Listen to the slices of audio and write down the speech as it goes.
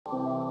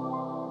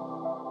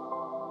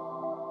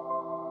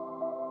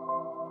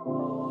Hi,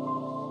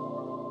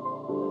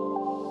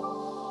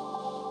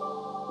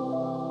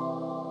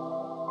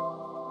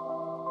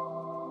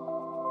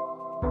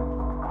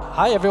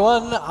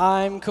 everyone.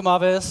 I'm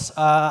Kumavis.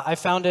 I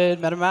founded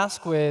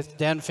MetaMask with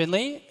Dan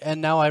Finley, and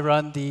now I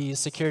run the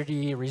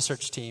security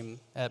research team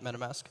at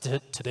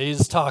MetaMask.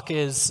 Today's talk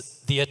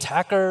is The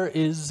Attacker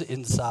is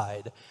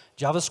Inside,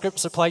 JavaScript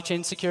supply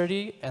chain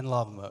security and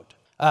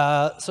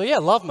LavaMoat. So yeah,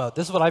 LavaMoat,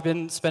 this is what I've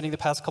been spending the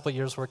past couple of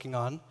years working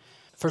on.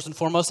 First and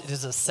foremost, it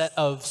is a set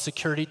of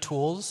security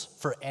tools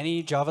for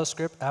any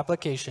JavaScript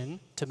application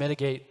to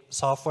mitigate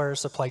software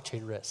supply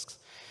chain risks.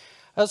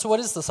 So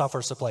what is the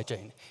software supply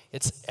chain?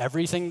 It's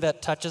everything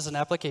that touches an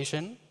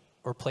application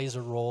or plays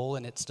a role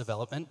in its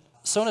development.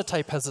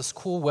 Sonatype has this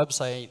cool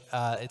website.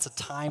 It's a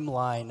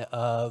timeline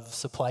of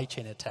supply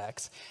chain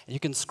attacks. And you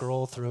can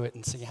scroll through it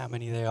and see how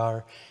many there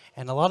are.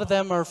 And a lot of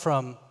them are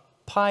from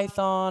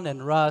Python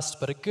and Rust,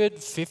 but a good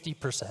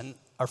 50%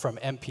 are from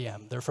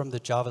NPM. They're from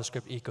the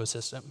JavaScript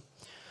ecosystem.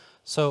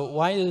 So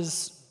why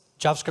is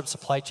JavaScript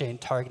supply chain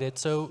targeted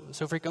so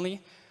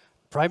frequently?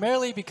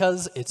 Primarily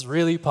because it's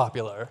really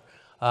popular.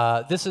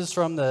 This is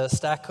from the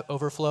Stack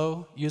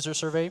Overflow user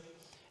survey.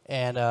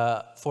 And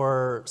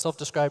for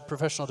self-described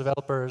professional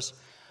developers,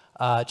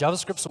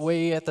 JavaScript's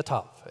way at the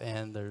top.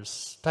 And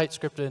there's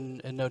TypeScript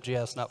and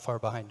Node.js not far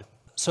behind.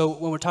 So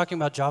when we're talking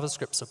about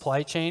JavaScript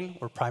supply chain,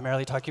 we're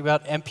primarily talking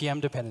about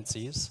NPM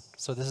dependencies.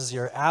 So this is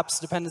your apps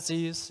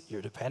dependencies,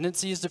 your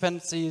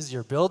dependencies,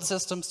 your build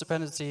systems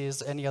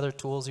dependencies, any other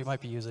tools you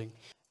might be using.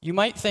 You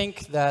might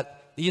think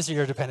that these are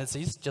your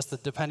dependencies, just the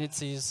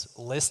dependencies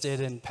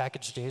listed in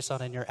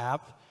package.json in your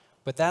app.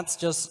 But that's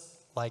just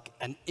like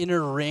an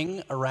inner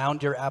ring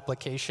around your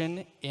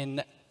application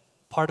in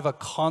part of a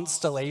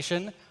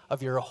constellation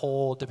of your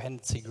whole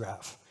dependency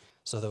graph.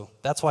 So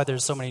that's why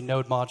there's so many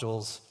node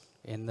modules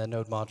in the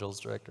node modules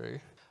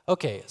directory.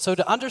 OK, so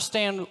to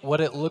understand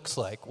what it looks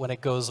like when it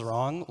goes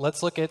wrong,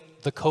 let's look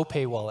at the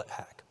Copay wallet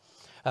hack.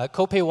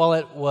 Copay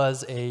wallet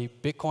was a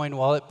Bitcoin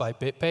wallet by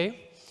BitPay.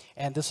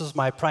 And this was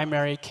my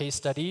primary case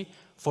study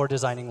for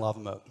designing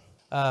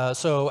LavaMoat.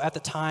 So at the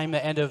time,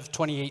 the end of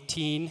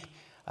 2018,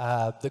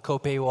 the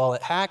Copay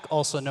wallet hack,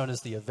 also known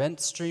as the event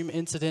stream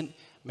incident,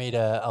 made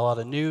a lot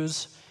of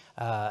news.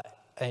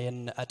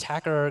 An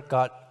attacker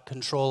got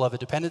control of a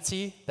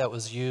dependency that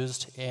was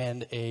used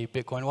in a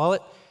Bitcoin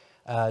wallet,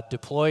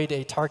 deployed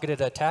a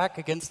targeted attack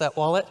against that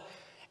wallet,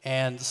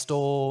 and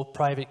stole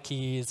private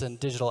keys and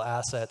digital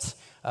assets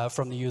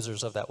from the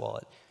users of that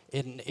wallet.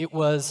 It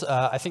was,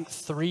 I think,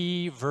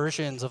 3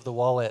 versions of the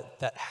wallet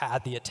that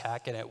had the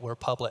attack in it were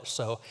published.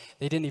 So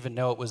they didn't even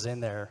know it was in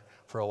there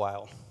for a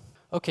while.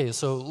 OK,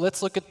 so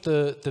let's look at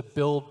the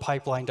build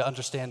pipeline to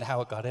understand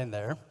how it got in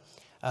there.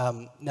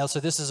 Now, so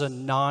this is a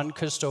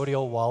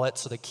non-custodial wallet.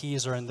 So the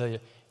keys are in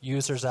the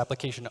user's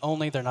application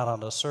only. They're not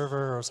on a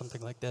server or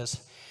something like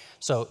this.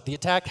 So the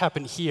attack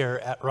happened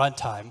here at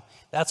runtime.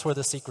 That's where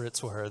the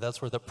secrets were.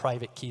 That's where the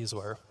private keys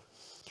were.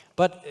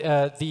 But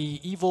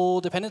the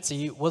evil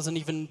dependency wasn't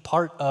even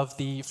part of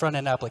the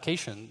front-end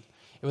application.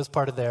 It was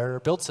part of their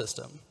build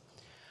system.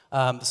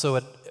 So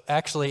it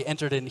actually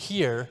entered in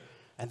here,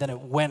 and then it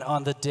went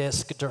on the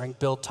disk during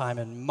build time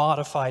and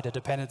modified a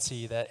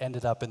dependency that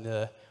ended up in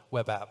the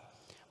web app.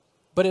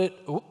 But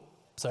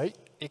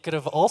it could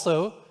have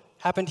also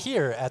happened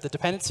here at the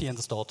dependency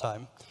install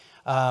time.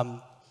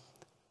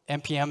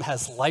 NPM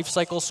has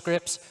lifecycle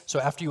scripts, so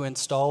after you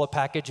install a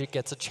package, it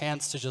gets a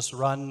chance to just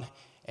run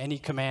any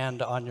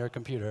command on your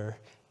computer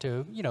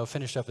to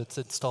finish up its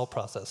install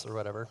process or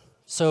whatever.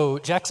 So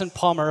Jackson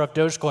Palmer of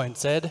Dogecoin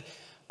said,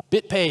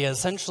 BitPay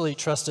essentially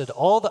trusted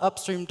all the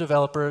upstream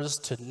developers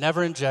to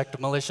never inject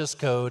malicious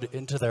code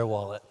into their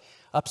wallet.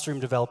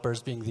 Upstream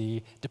developers being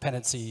the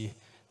dependency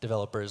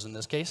developers in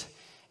this case.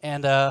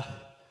 And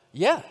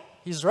yeah,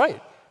 he's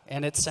right.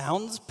 And it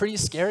sounds pretty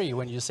scary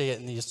when you say it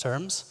in these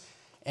terms.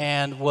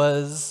 And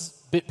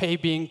was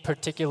BitPay being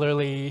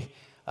particularly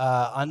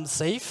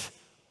unsafe?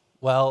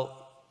 Well,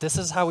 this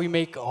is how we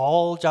make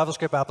all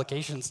JavaScript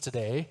applications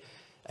today,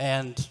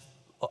 and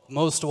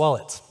most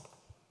wallets,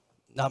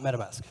 not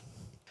MetaMask.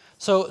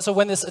 So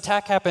when this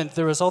attack happened,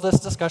 there was all this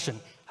discussion.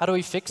 How do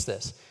we fix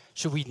this?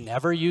 Should we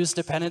never use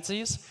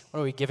dependencies?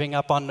 Are we giving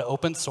up on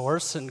open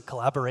source and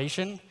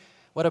collaboration?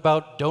 What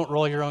about don't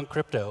roll your own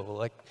crypto?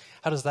 Like,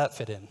 how does that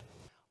fit in?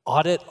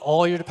 Audit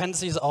all your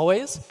dependencies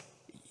always?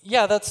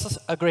 Yeah, that's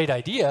a great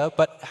idea,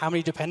 but how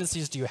many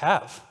dependencies do you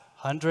have?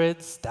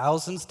 Hundreds,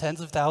 thousands,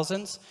 tens of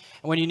thousands?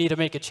 And when you need to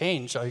make a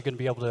change, are you going to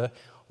be able to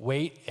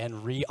wait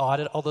and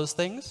re-audit all those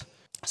things?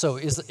 So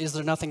is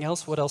there nothing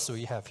else? What else do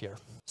we have here?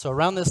 So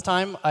around this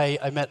time,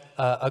 I met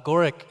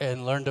Agoric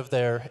and learned of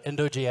their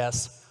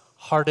Endo.js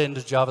hardened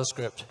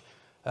JavaScript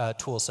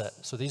tool set.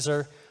 So these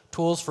are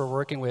tools for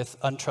working with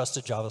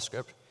untrusted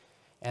JavaScript.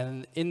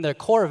 And in the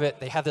core of it,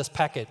 they have this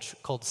package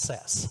called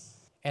SES.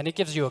 And it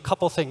gives you a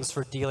couple things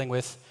for dealing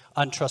with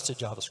untrusted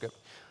JavaScript.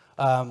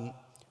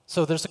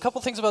 So there's a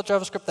couple things about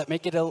JavaScript that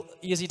make it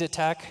easy to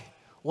attack.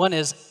 One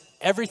is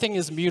everything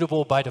is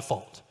mutable by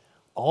default.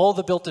 All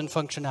the built-in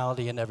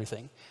functionality and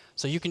everything.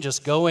 So you can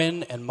just go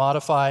in and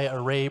modify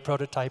array,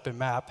 prototype, and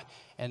map,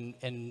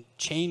 and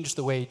change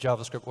the way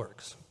JavaScript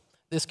works.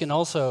 This can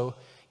also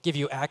give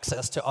you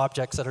access to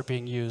objects that are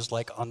being used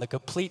like on the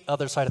complete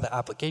other side of the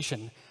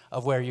application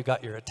of where you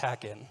got your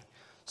attack in.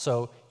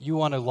 So you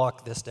want to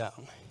lock this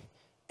down.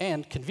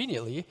 And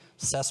conveniently,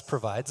 SES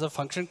provides a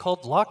function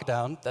called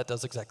lockdown that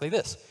does exactly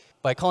this.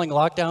 By calling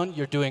lockdown,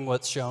 you're doing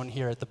what's shown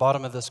here at the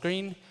bottom of the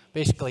screen,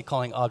 basically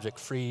calling object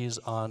freeze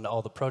on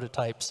all the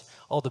prototypes,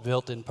 all the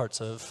built-in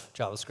parts of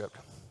JavaScript.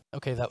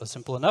 OK, that was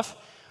simple enough.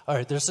 All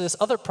right, there's this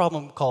other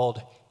problem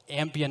called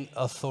ambient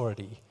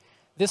authority.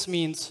 This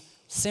means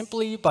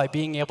simply by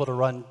being able to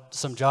run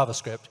some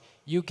JavaScript,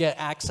 you get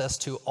access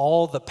to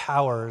all the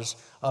powers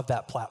of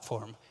that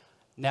platform,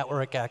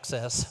 network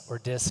access or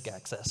disk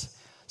access.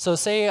 So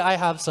say I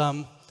have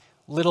some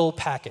little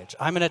package.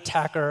 I'm an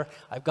attacker.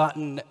 I've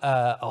gotten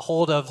a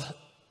hold of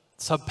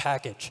some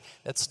package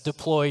that's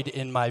deployed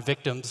in my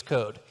victim's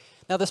code.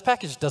 Now, this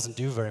package doesn't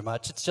do very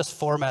much. It's just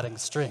formatting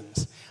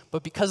strings.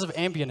 But because of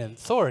ambient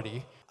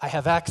authority, I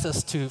have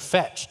access to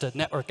fetch, to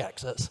network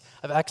access.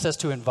 I have access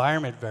to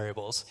environment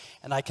variables,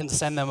 and I can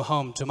send them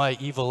home to my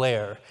evil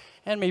layer.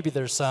 And maybe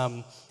there's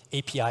some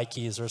API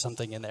keys or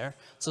something in there.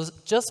 So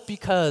just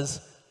because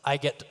I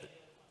get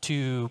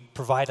to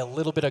provide a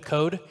little bit of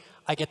code,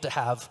 I get to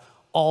have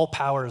all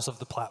powers of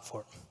the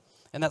platform.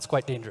 And that's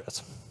quite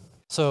dangerous.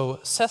 So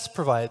SES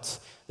provides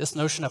this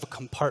notion of a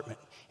compartment.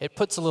 It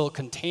puts a little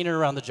container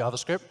around the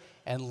JavaScript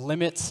and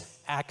limits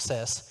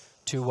access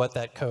to what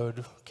that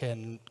code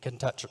can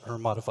touch or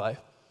modify.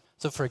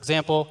 So for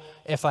example,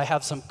 if I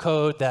have some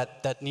code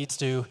that needs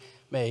to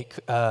make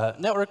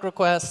network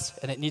requests,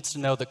 and it needs to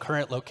know the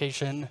current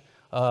location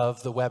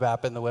of the web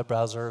app in the web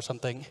browser or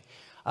something,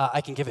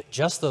 I can give it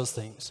just those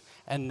things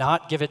and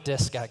not give it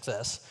disk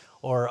access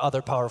or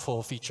other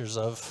powerful features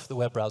of the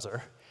web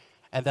browser.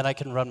 And then I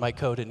can run my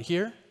code in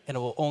here, and it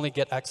will only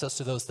get access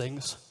to those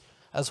things,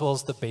 as well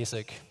as the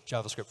basic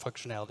JavaScript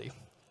functionality.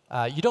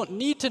 You don't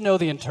need to know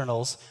the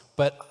internals,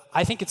 but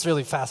I think it's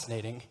really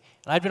fascinating.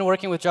 And I'd been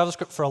working with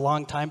JavaScript for a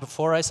long time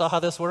before I saw how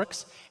this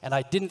works, and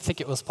I didn't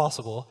think it was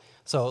possible.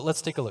 So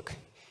let's take a look.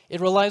 It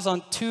relies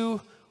on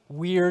two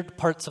weird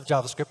parts of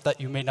JavaScript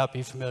that you may not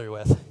be familiar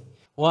with.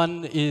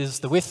 One is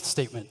the with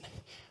statement.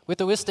 With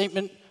the with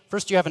statement,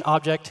 first you have an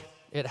object.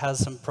 It has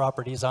some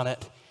properties on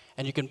it.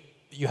 And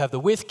you have the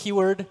with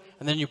keyword,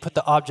 and then you put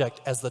the object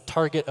as the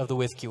target of the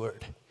with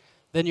keyword.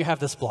 Then you have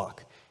this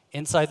block.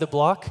 Inside the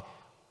block,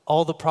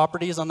 all the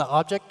properties on the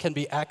object can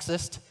be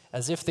accessed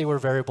as if they were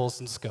variables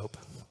in scope.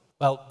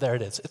 Well, there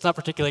it is. It's not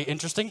particularly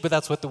interesting, but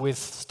that's what the with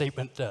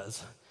statement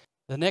does.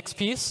 The next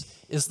piece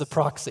is the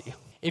proxy.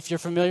 If you're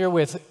familiar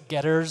with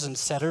getters and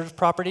setters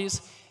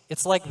properties,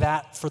 it's like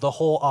that for the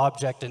whole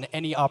object and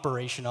any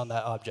operation on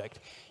that object.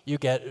 You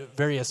get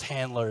various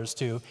handlers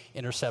to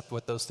intercept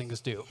what those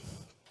things do.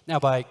 Now,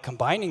 by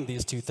combining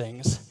these two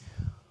things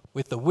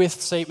with the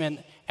with statement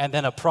and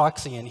then a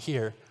proxy in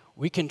here,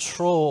 we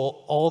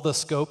control all the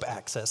scope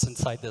access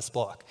inside this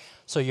block.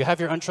 So you have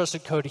your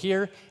untrusted code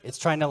here. It's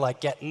trying to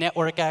get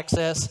network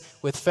access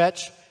with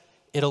fetch.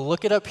 It'll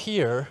look it up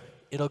here.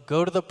 It'll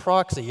go to the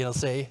proxy. It'll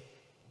say,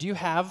 do you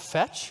have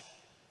fetch?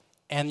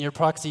 And your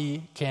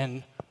proxy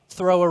can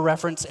throw a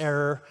reference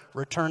error,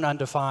 return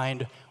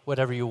undefined,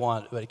 whatever you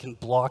want, but it can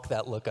block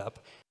that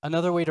lookup.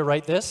 Another way to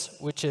write this,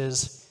 which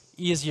is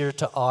easier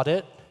to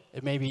audit,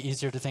 it may be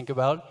easier to think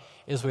about,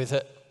 is with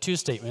two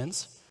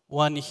statements.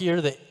 One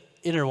here, the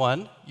inner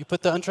one, you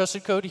put the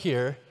untrusted code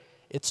here.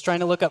 It's trying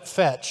to look up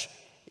fetch.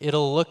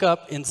 It'll look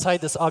up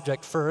inside this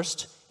object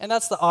first, and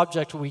that's the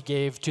object we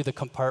gave to the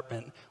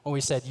compartment when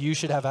we said you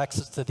should have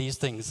access to these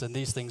things and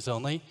these things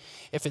only.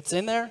 If it's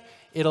in there,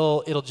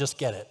 it'll just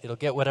get it. It'll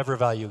get whatever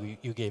value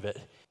you gave it.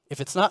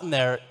 If it's not in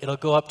there, it'll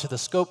go up to the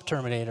scope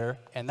terminator,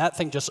 and that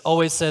thing just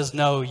always says,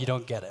 no, you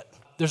don't get it.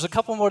 There's a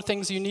couple more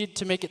things you need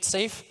to make it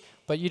safe,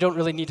 but you don't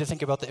really need to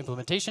think about the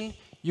implementation.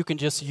 You can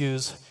just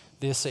use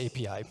this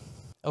API.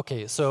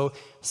 OK, so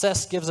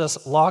SES gives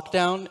us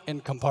lockdown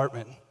and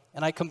compartment.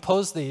 And I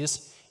composed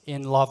these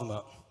in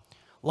LavaMoat.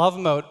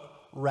 LavaMoat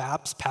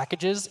wraps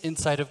packages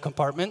inside of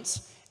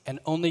compartments and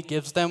only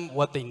gives them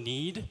what they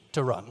need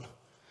to run.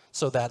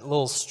 So that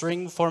little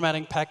string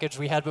formatting package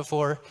we had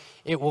before,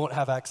 it won't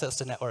have access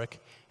to network,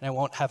 and it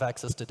won't have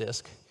access to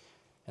disk,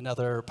 and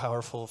other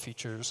powerful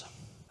features.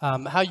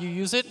 How you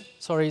use it,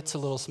 sorry, it's a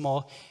little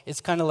small.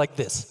 It's kind of like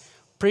this.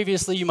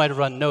 Previously, you might have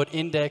run node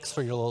index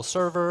for your little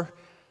server.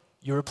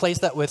 You replace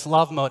that with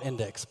LavaMoat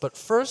index. But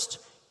first,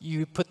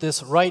 you put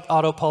this write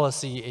auto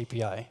policy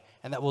API,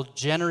 and that will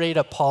generate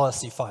a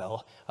policy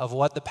file of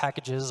what the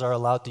packages are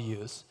allowed to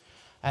use.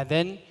 And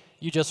then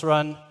you just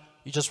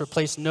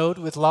replace node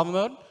with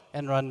LavaMoat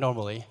and run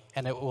normally.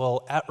 And it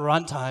will, at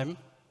runtime,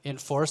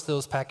 enforce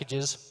those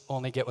packages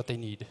only get what they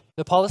need.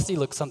 The policy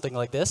looks something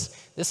like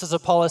this. This is a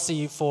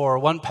policy for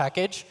one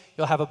package.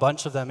 You'll have a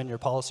bunch of them in your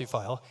policy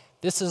file.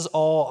 This is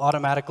all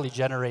automatically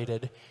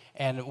generated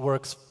and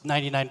works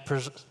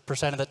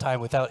 99% of the time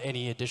without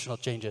any additional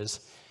changes.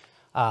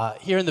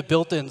 Here in the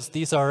built-ins,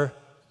 these are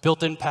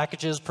built-in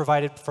packages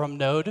provided from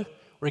Node.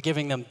 We're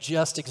giving them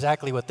just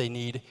exactly what they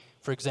need.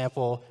 For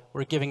example,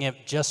 we're giving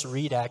it just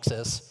read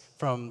access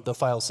from the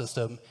file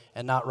system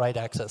and not write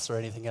access or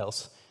anything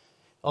else.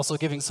 Also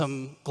giving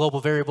some global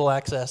variable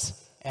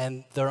access,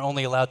 and they're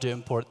only allowed to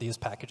import these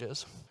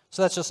packages.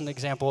 So that's just an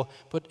example.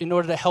 But in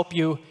order to help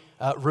you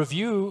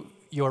review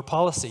your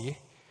policy,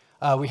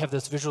 we have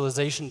this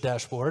visualization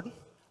dashboard.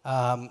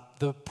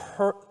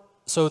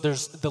 So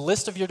there's the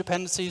list of your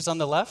dependencies on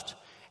the left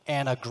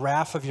and a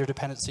graph of your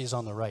dependencies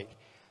on the right.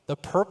 The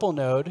purple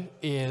node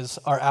is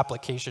our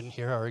application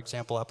here, our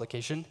example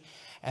application.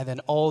 And then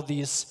all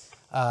these,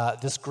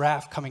 this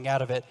graph coming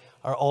out of it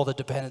are all the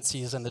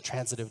dependencies and the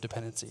transitive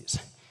dependencies.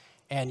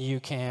 And you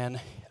can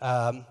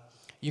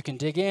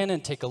dig in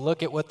and take a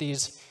look at what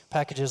these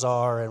packages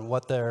are and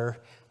what their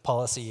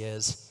policy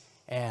is.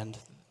 And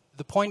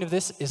the point of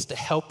this is to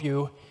help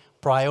you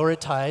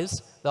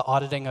prioritize the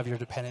auditing of your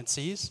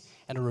dependencies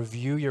and to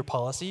review your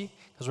policy.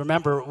 Because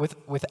remember,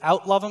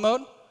 without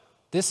LavaMoat,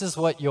 this is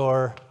what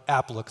your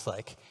app looks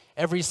like.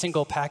 Every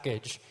single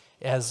package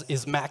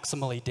is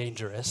maximally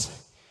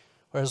dangerous.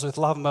 Whereas with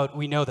LavaMoat,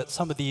 we know that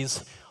some of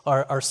these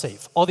are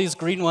safe. All these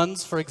green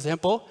ones, for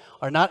example,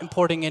 are not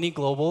importing any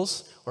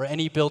globals or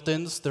any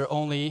built-ins. They're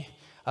only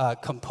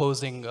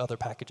composing other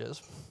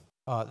packages.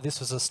 This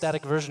was a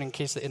static version in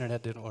case the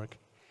internet didn't work.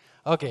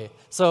 OK,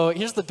 so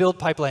here's the build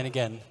pipeline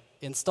again.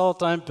 Install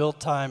time, build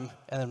time,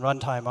 and then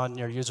runtime on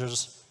your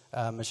user's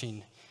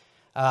machine.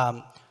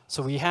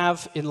 So we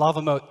have in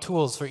LavaMoat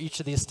tools for each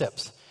of these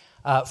steps.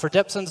 For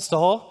deps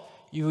install,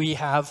 we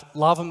have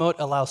LavaMoat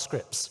allow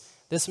scripts.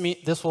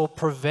 This will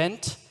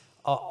prevent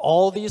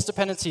all these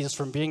dependencies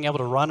from being able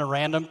to run a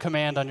random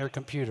command on your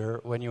computer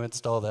when you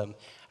install them.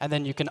 And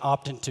then you can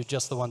opt into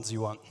just the ones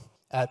you want.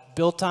 At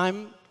build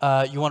time,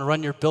 you want to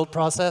run your build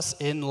process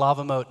in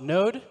LavaMoat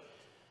node.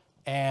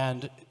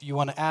 And you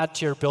want to add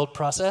to your build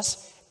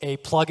process a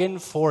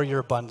plugin for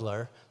your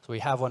bundler. So we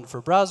have one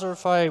for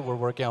Browserify. We're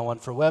working on one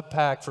for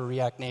Webpack, for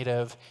React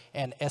Native,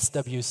 and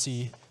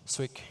SWC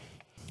Swig.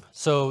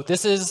 So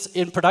this is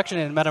in production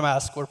in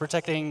MetaMask. We're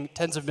protecting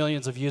tens of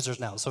millions of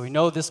users now. So we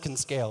know this can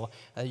scale.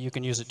 You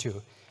can use it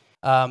too.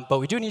 But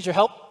we do need your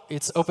help.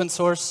 It's open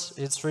source.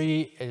 It's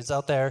free. It's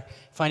out there.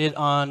 Find it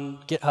on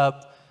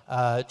GitHub.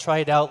 Try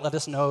it out. Let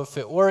us know if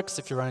it works.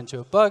 If you run into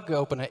a bug,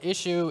 open an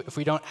issue. If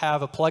we don't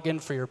have a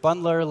plugin for your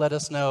bundler, let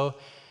us know.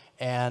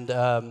 And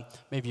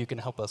maybe you can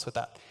help us with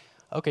that.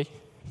 OK.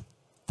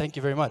 Thank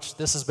you very much.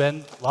 This has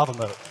been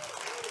LavaMoat.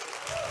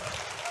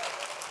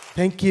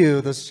 Thank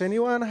you. Does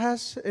anyone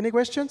has any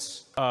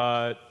questions?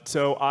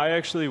 So I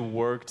actually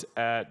worked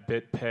at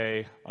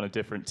BitPay on a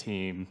different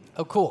team.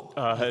 Oh, cool.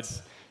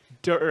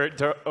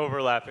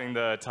 Overlapping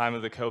the time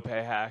of the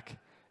copay hack.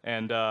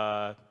 And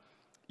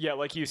yeah,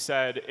 like you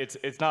said,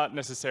 it's not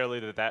necessarily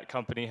that that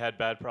company had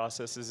bad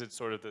processes. It's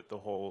sort of that the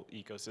whole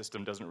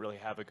ecosystem doesn't really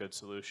have a good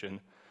solution.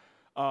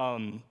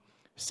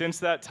 Since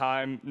that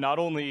time, not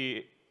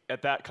only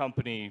at that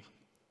company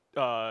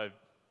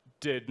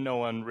did no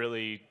one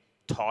really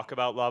talk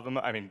about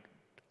LavaMoat. I mean,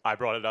 I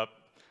brought it up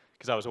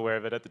because I was aware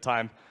of it at the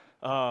time.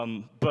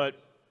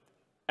 But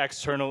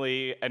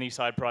externally, any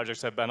side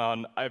projects I've been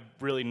on, I've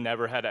really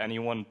never had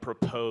anyone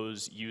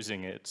propose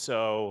using it.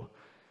 So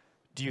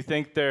do you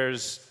think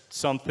there's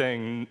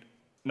something,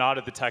 not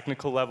at the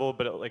technical level,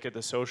 but like at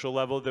the social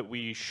level, that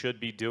we should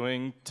be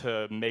doing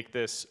to make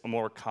this a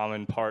more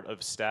common part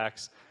of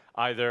stacks,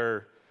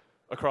 either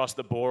across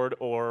the board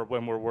or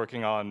when we're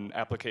working on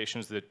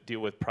applications that deal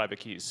with private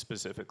keys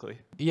specifically?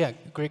 Yeah,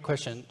 great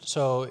question.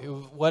 So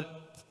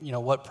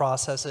what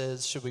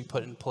processes should we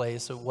put in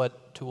place, or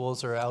what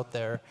tools are out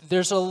there?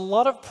 There's a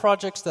lot of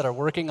projects that are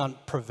working on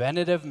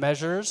preventative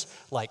measures,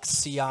 like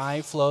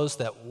CI flows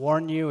that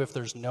warn you if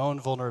there's known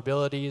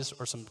vulnerabilities,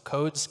 or some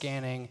code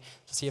scanning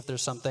to see if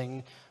there's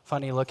something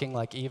funny looking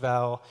like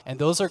eval. And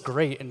those are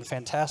great and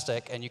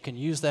fantastic, and you can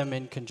use them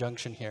in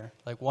conjunction here.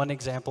 Like one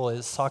example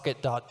is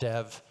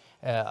socket.dev.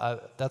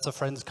 That's a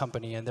friend's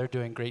company, and they're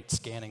doing great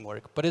scanning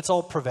work. But it's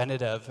all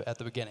preventative at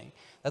the beginning.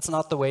 That's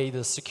not the way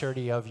the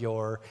security of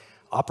your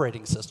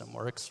operating system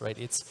works, right?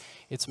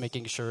 It's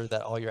making sure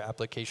that all your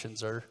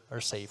applications are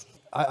safe.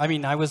 I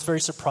mean, I was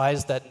very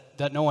surprised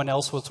that no one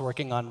else was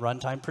working on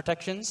runtime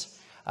protections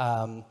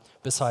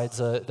besides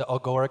the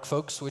Agoric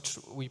folks, which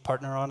we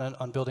partner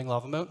on building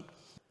LavaMoat.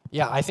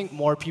 Yeah, I think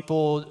more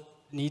people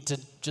need to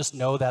just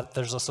know that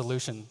there's a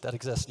solution that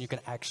exists, and you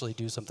can actually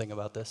do something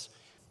about this.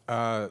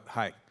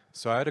 Hi.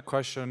 So I had a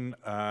question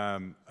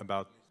about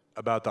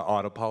the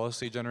auto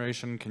policy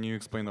generation. Can you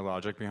explain the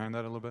logic behind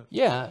that a little bit?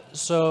 Yeah.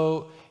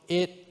 So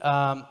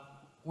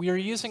we are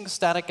using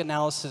static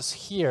analysis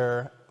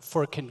here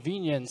for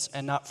convenience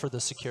and not for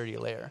the security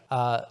layer.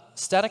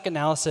 Static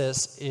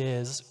analysis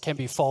can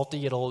be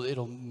faulty.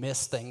 It'll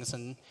miss things,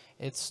 and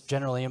it's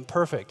generally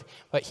imperfect.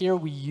 But here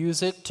we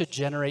use it to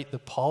generate the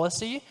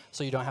policy,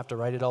 so you don't have to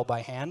write it all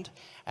by hand.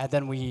 And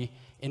then we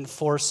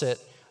enforce it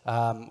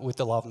with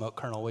the LavaMoat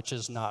kernel, which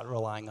is not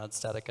relying on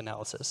static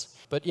analysis.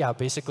 But yeah,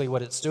 basically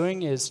what it's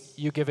doing is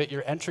you give it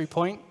your entry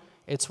point.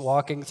 It's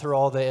walking through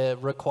all the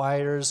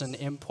requires and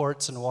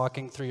imports and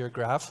walking through your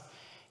graph.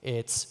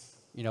 It's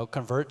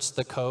converts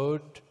the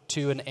code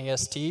to an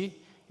AST.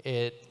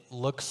 It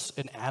looks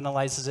and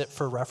analyzes it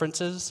for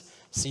references,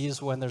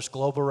 sees when there's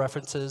global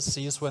references,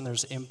 sees when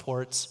there's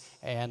imports,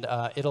 and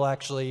it'll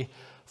actually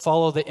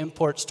follow the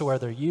imports to where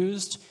they're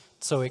used,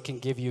 so it can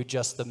give you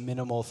just the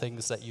minimal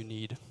things that you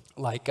need,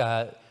 like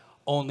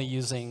only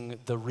using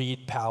the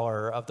read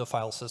power of the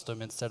file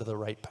system instead of the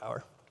write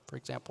power, for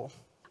example.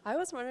 I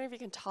was wondering if you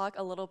can talk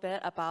a little bit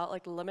about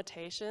like the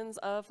limitations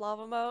of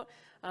LavaMoat,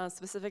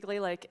 specifically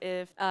like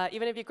if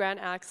even if you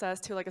grant access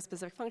to like a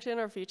specific function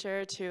or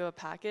feature to a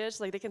package,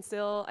 like they can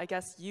still, I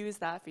guess, use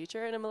that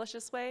feature in a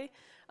malicious way.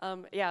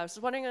 Yeah, I was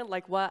just wondering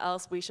like what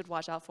else we should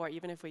watch out for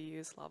even if we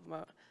use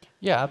LavaMoat.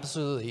 Yeah,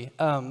 absolutely.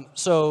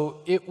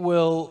 So it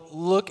will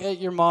look at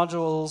your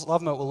modules,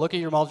 LavaMoat will look at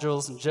your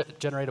modules and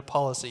generate a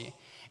policy.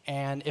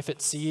 And if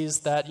it sees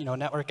that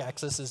network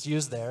access is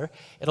used there,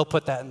 it'll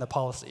put that in the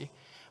policy.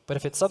 But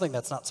if it's something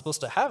that's not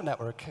supposed to have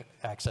network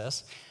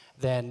access,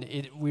 then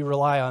we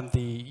rely on the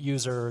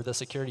user, the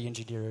security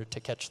engineer, to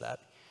catch that.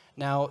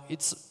 Now,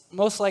 it's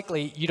most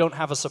likely you don't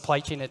have a supply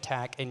chain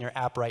attack in your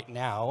app right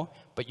now,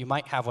 but you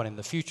might have one in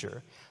the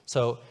future.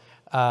 So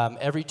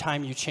every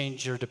time you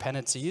change your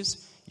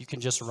dependencies, you can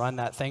just run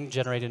that thing,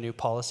 generate a new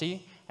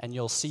policy, and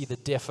you'll see the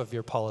diff of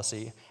your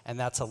policy, and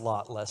that's a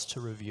lot less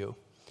to review.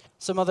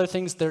 Some other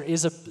things, there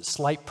is a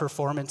slight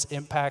performance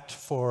impact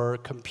for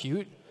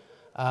compute.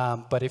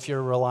 But if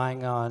you're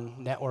relying on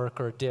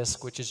network or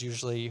disk, which is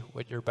usually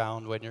what you're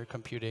bound when you're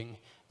computing,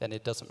 then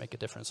it doesn't make a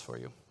difference for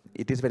you.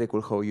 It is very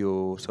cool how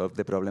you solve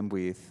the problem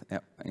with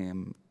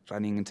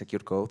running insecure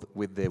code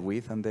with the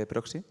with and the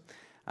proxy.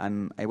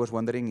 And I was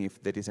wondering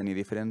if there is any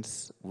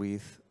difference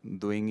with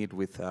doing it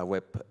with a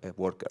web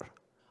worker.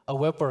 A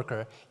web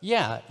worker.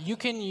 Yeah, you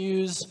can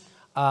use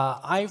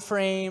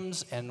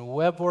iframes and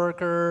web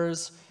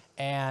workers,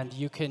 and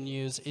you can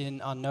use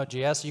on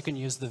Node.js, you can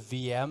use the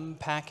VM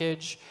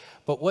package.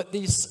 But what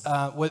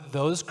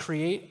those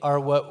create are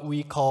what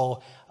we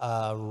call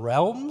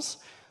realms.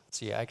 Let's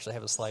see, I actually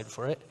have a slide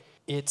for it.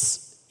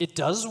 It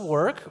does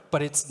work,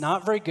 but it's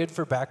not very good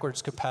for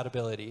backwards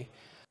compatibility.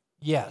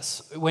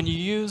 Yes, when you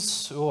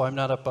use, I'm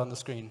not up on the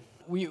screen.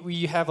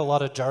 We have a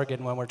lot of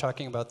jargon when we're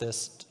talking about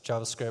this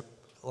JavaScript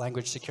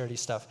language security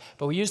stuff.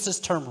 But we use this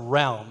term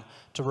realm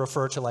to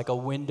refer to like a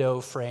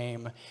window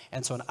frame.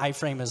 And so an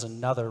iframe is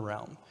another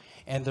realm.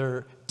 And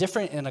they're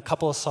different in a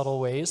couple of subtle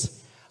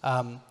ways.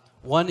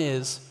 One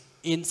is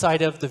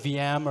inside of the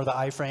VM or the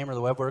iframe or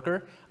the web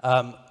worker,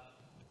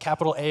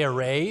 capital A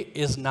array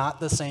is not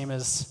the same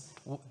as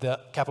the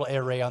capital A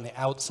array on the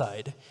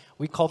outside.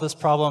 We call this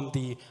problem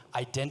the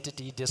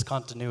identity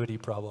discontinuity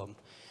problem.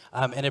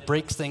 And it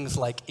breaks things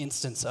like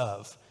instance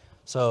of.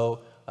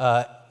 So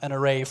an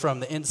array from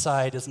the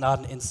inside is not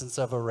an instance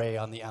of array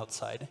on the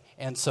outside.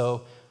 And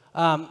so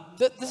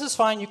this is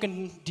fine. You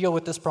can deal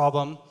with this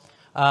problem.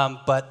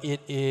 But it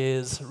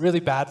is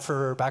really bad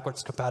for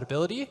backwards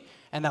compatibility.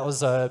 And that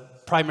was a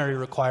primary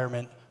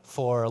requirement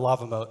for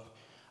LavaMoat.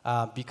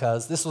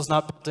 Because this was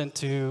not built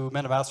into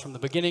MetaMask from the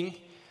beginning.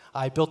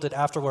 I built it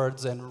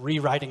afterwards, and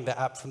rewriting the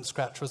app from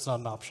scratch was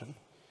not an option.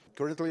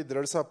 Currently,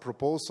 there's a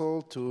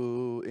proposal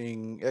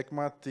in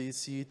ECMA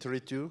TC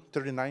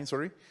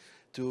 39,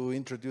 to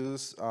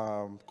introduce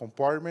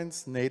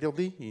compartments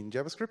natively in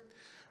JavaScript.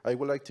 I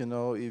would like to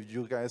know if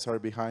you guys are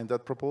behind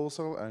that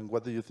proposal, and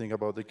what do you think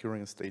about the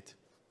current state?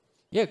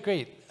 Yeah,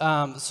 great.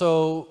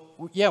 So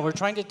yeah, we're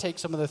trying to take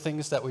some of the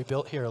things that we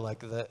built here, like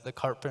the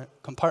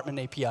compartment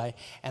API,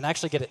 and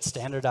actually get it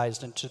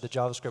standardized into the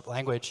JavaScript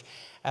language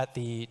at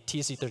the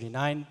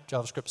TC39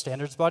 JavaScript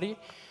standards body.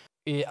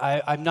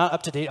 I'm not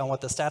up to date on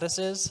what the status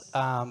is,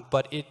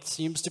 but it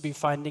seems to be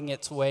finding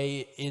its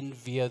way in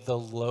via the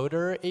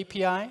loader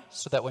API,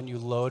 so that when you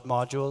load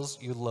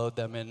modules, you load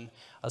them in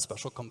a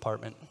special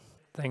compartment.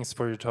 Thanks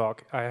for your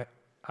talk. I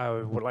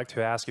would like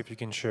to ask if you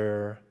can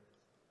share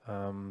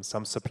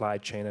some supply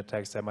chain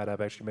attacks that might have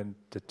actually been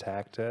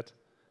detected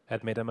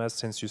at MetaMask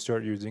since you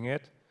started using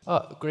it?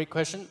 Oh, great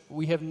question.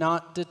 We have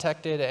not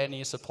detected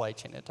any supply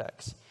chain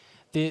attacks.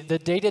 The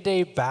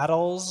day-to-day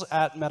battles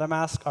at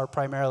MetaMask are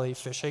primarily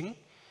phishing.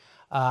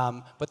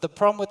 But the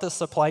problem with the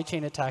supply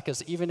chain attack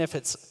is even if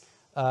it's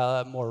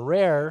more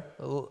rare,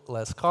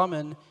 less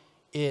common,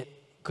 it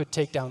could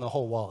take down the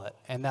whole wallet.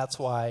 And that's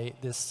why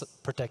this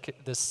protective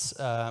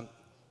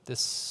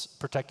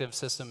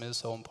system is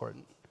so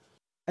important.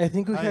 I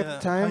think we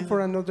have time for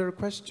another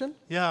question.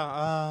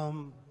 Yeah,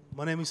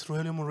 my name is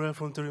Rogelio Morel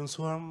from Ethereum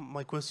Swarm.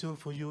 My question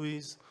for you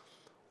is,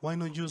 why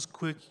not use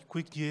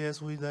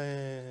QuickJS with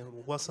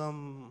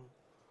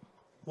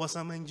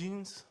WASM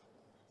engines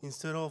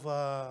instead of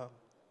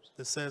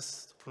the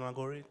CES from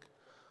Agoric?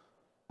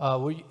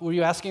 Were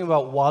you asking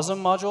about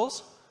WASM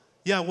modules?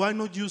 Yeah, why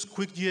not use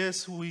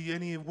QuickJS with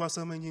any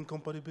WASM engine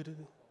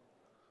compatibility?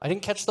 I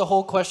didn't catch the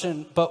whole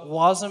question, but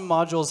WASM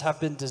modules have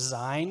been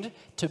designed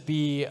to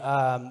be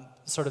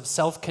sort of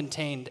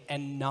self-contained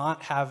and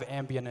not have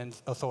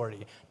ambient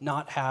authority,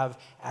 not have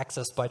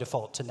access by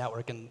default to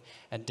network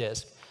and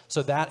disk.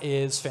 So that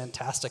is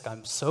fantastic.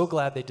 I'm so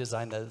glad they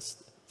designed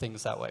those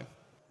things that way.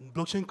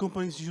 Blockchain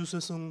companies use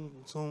some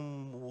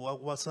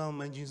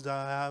WASM engines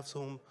that have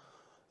some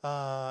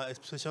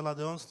special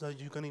add-ons that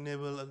you can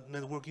enable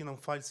networking and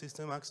file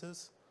system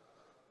access?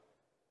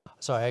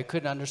 Sorry, I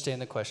couldn't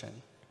understand the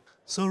question.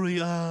 Sorry,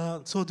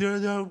 so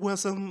there were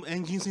some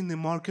engines in the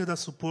market that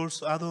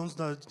supports add-ons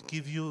that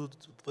give you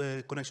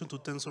connection to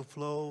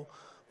TensorFlow,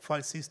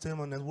 file system,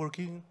 and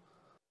networking.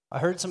 I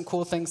heard some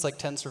cool things like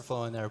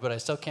TensorFlow in there, but I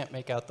still can't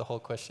make out the whole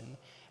question.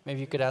 Maybe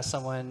you could ask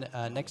someone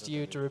next to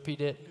you to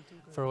repeat it.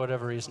 For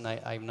whatever reason,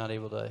 I'm not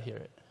able to hear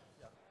it.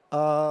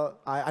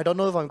 I don't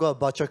know if I'm going to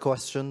butcher a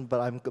question, but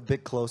I'm a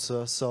bit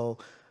closer. So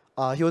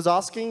he was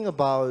asking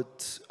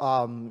about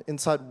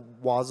inside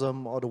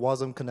WASM or the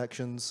WASM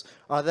connections,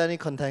 are there any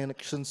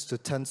connections to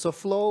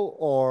TensorFlow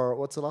or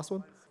what's the last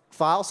one?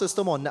 File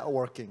system or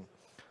networking?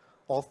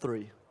 All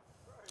three.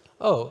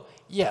 Oh,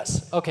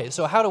 yes. OK,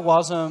 so how do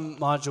WASM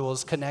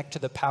modules connect to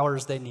the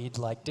powers they need,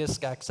 like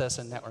disk access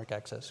and network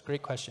access?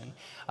 Great question.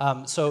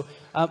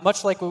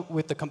 Much like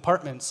with the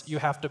compartments, you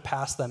have to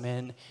pass them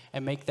in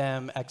and make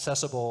them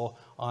accessible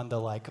on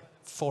the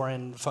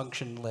foreign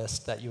function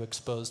list that you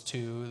expose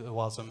to the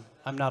WASM.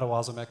 I'm not a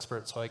WASM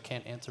expert, so I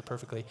can't answer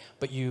perfectly.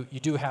 But you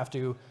do have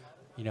to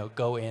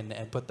go in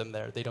and put them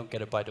there. They don't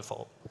get it by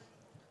default.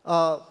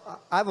 I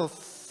have a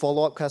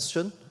follow-up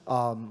question.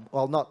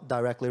 Well, not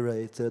directly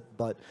related,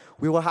 but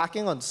we were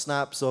hacking on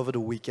Snaps over the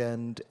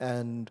weekend,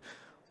 and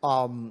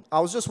I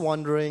was just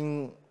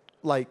wondering,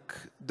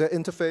 the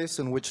interface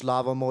in which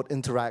LavaMoat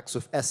interacts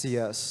with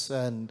SES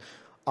and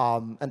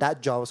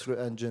that JavaScript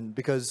engine,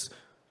 because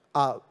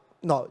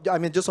no, I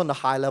mean, just on the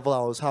high level,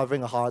 I was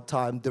having a hard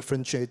time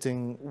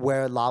differentiating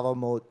where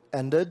LavaMoat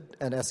ended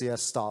and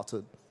SES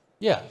started.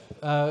 Yeah,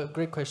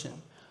 great question.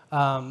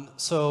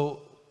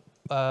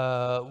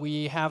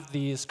 We have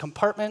these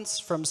compartments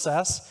from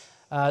SES.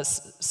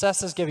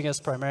 SES is giving us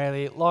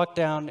primarily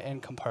lockdown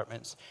and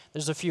compartments.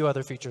 There's a few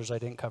other features I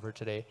didn't cover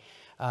today.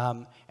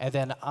 And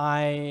then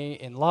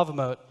in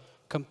LavaMoat,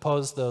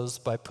 composed those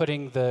by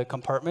putting the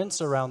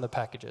compartments around the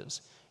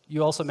packages.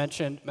 You also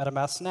mentioned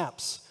MetaMask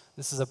snaps.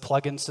 This is a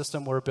plugin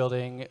system we're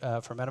building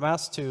for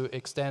MetaMask to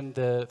extend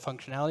the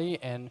functionality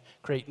and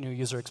create new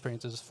user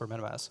experiences for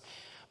MetaMask.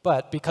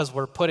 But because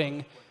we're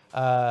putting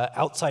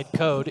outside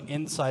code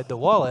inside the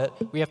wallet,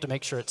 we have to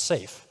make sure it's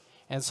safe.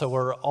 And so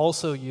we're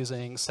also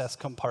using SES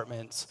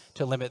compartments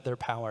to limit their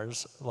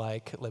powers,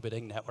 like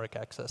limiting network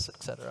access,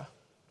 et cetera.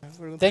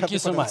 Thank you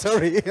so much.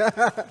 Sorry.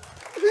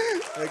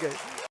 Okay.